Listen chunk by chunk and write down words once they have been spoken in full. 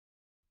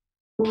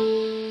Welcome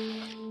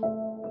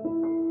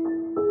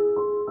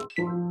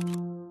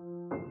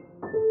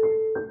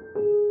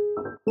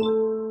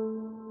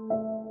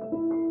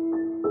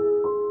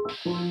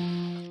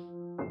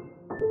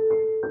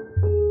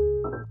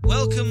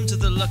to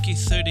the Lucky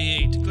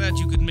 38. Glad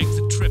you could make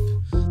the trip.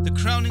 The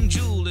crowning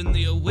jewel in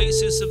the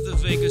oasis of the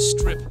Vegas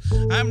Strip.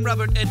 I'm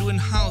Robert Edwin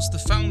House, the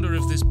founder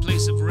of this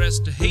place of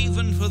rest, a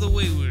haven for the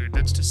wayward,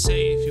 that's to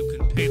say if you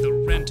can pay the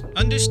rent.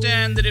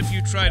 Understand that if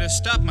you try to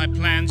stop my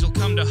plans, you'll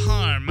come to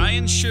harm. I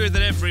ensure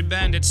that every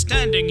bandit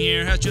standing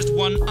here has just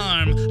one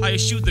arm. I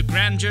eschew the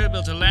grandeur,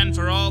 built a land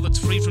for all that's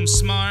free from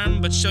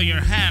smarm. But show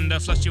your hand, I'll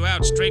flush you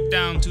out straight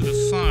down to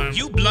the farm.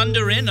 You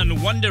blunder in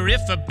and wonder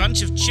if a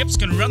bunch of chips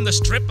can run the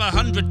strip.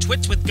 100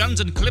 twits with guns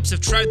and clips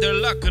have tried their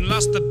luck and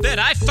lost the bet.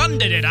 I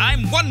funded it,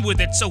 I'm one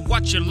with it, so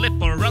watch your lip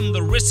or run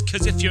the risk,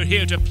 cause if you're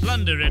here to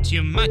plunder it,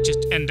 you might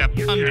just end up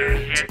under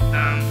it. You can hit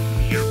them,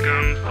 you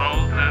can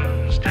fold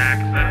them, stack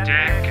the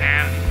deck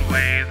and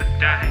weigh the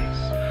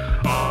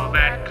dice. All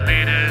that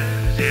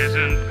glitters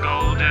isn't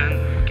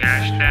golden,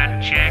 cash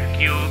that check,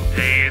 you'll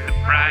pay the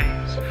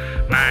price.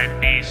 Might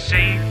be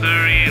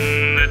safer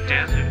in the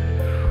desert,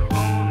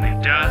 only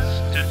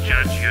dust to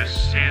judge your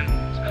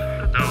sins.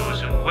 But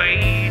those who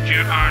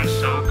wager aren't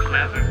so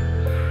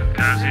clever,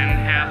 cause in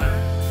heaven,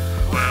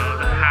 well,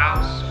 the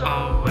house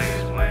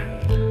always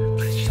wins.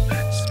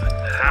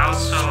 The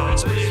house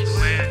always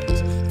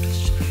wins.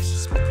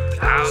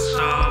 House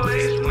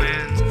always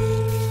wins.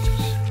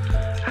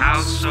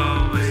 House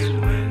always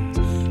wins.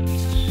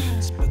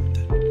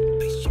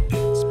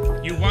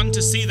 You want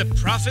to see the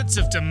profits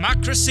of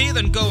democracy?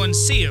 Then go and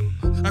see 'em.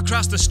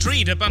 Across the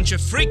street, a bunch of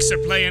freaks are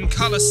playing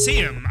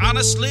Coliseum.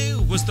 Honestly,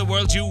 was the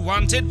world you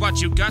wanted what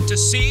you got to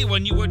see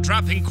when you were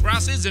dropping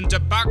crosses into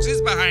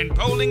boxes behind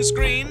polling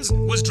screens?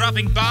 Was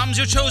dropping bombs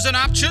your chosen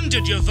option?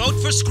 Did you vote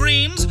for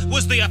screams?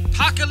 Was the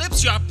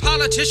apocalypse your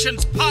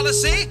politician's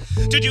policy?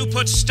 Did you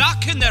put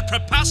stock in their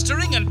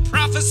preposterous and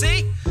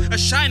prophecy? A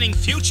shining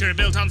future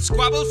built on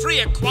squabble-free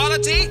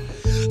equality?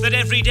 That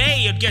every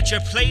day you'd get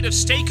your plate of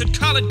steak and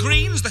collard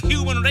greens? The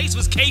human race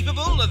was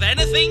capable of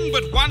anything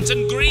but want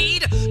and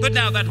greed? But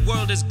now that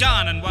world is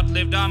gone and what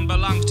lived on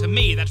belongs to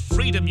me. That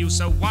freedom you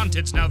so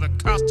wanted's now the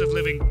cost of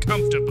living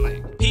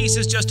comfortably. Peace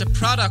is just a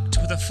product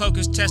with a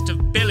focused test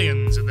of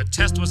billions, and the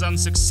test was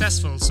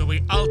unsuccessful, so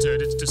we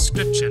altered its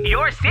description.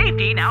 Your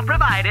safety now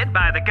provided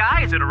by the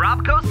guys at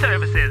Robco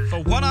Services.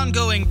 For one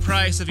ongoing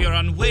price of your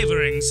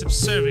unwavering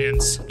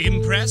subservience.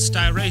 Impressed,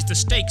 I raise the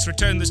stakes,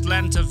 return this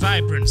land to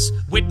vibrance.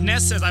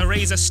 Witness as I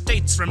raise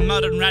estates from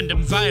mud and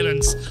random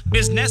violence.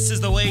 Business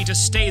is the way to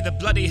stay the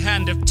bloody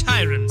hand of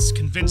tyrants.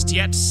 Convinced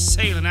yet,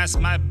 sail and ask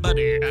my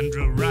buddy,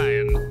 Andrew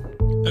Ryan.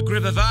 A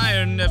grip of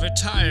iron never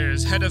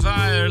tires, head of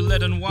ire,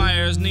 lead and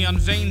wires, neon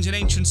veins in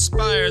ancient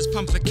spires,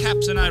 pump the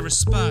caps and I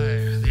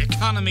respire. The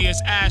economy is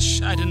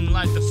ash, I didn't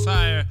light the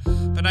fire,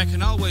 but I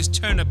can always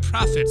turn a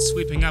profit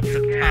sweeping up the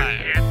You can pyre.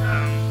 hit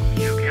them,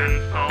 you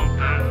can fold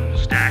them,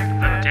 stack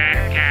the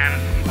deck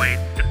and weight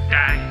the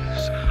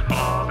dice.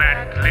 All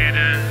that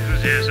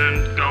glitters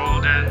isn't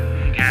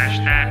golden, cash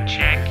that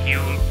check,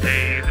 you'll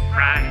pay the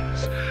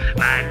price.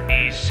 Might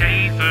be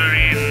safer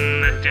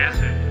in the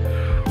desert,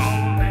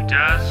 only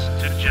dust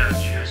to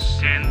judge your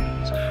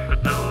sins.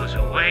 But those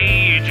who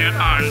wager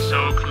aren't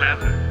so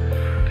clever,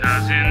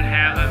 cause in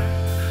heaven,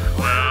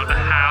 well, the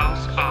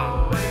house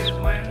always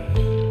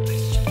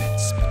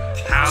wins.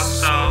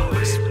 House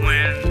always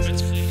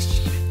wins.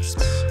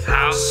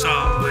 House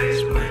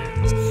always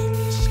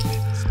wins.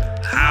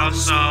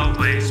 House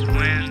always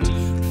wins.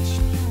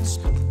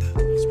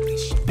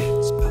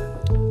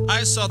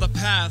 I saw the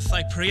path,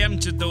 I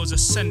preempted those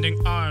ascending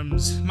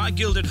arms. My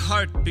gilded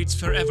heart beats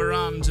forever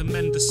on to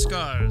mend the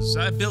scars.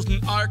 I built an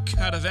ark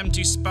out of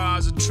empty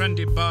spas and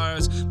trendy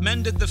bars,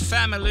 mended the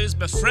families,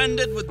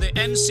 befriended with the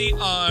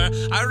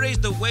NCR. I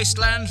raised the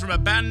wasteland from a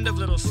band of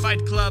little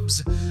fight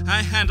clubs.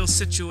 I handle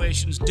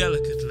situations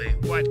delicately,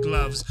 white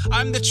gloves.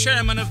 I'm the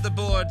chairman of the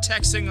board,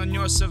 taxing on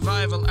your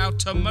survival out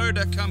to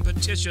murder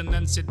competition,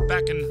 then sit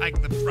back and hike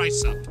the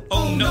price up.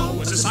 Oh no,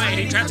 a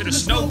society trapped in a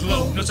snow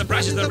globe. No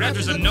surprises, the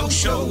Raptors are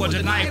no-show.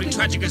 Undeniably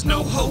tragic is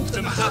no hope.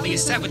 The Mojave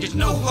is savage is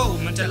no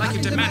home. And I like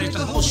it to manage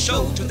the whole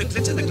show. To the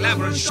glitz of the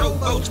glamour and show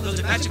boats. Built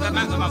a magic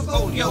amalgam of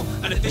folio.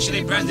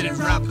 Unofficially branded it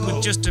rock.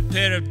 With just a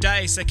pair of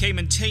dice, I came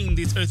and tamed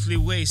these earthly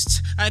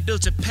wastes. I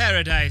built a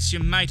paradise. You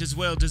might as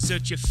well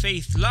desert your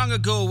faith. Long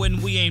ago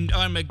when we aimed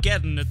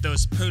Armageddon at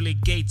those pearly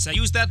gates, I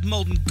used that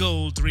molten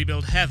gold to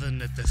rebuild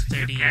heaven at the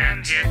 38. You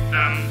can hit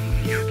them,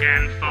 you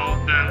can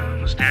fold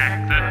them,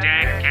 stack the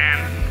deck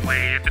and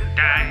weigh the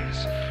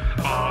dice.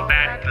 All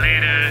that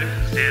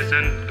glitters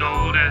isn't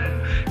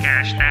golden,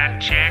 cash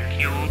that check,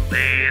 you'll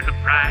pay the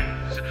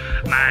price.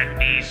 Might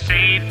be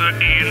safer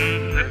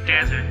in the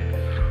desert,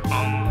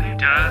 only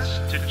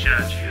dust to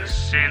judge your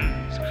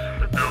sins.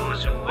 But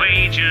those who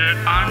wager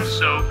aren't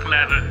so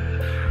clever,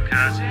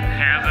 cause in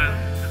heaven,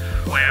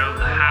 well,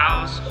 the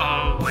house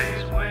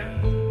always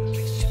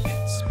wins.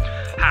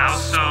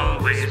 House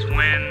always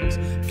wins.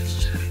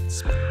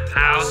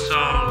 House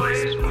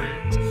always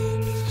wins.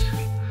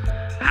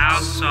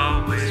 House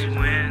always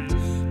wins.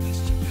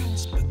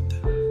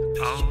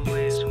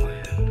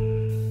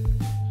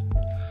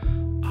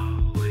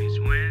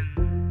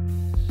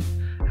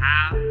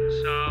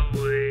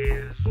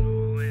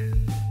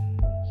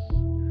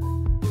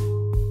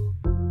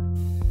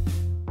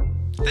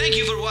 Thank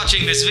you for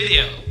watching this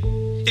video.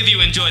 If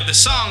you enjoyed the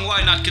song,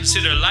 why not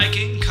consider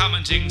liking,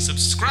 commenting,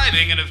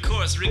 subscribing, and of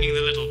course ringing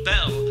the little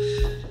bell.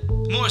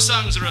 More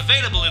songs are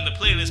available in the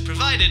playlist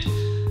provided,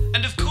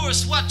 and of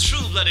course what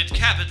true-blooded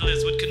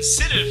capitalist would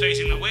consider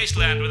facing the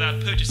wasteland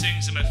without purchasing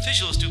some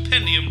official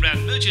Stupendium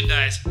brand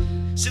merchandise?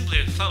 Simply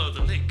follow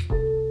the link.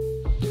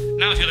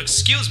 Now if you'll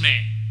excuse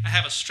me, I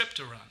have a strip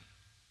to run.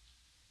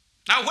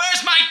 Now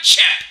where's my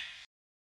chip?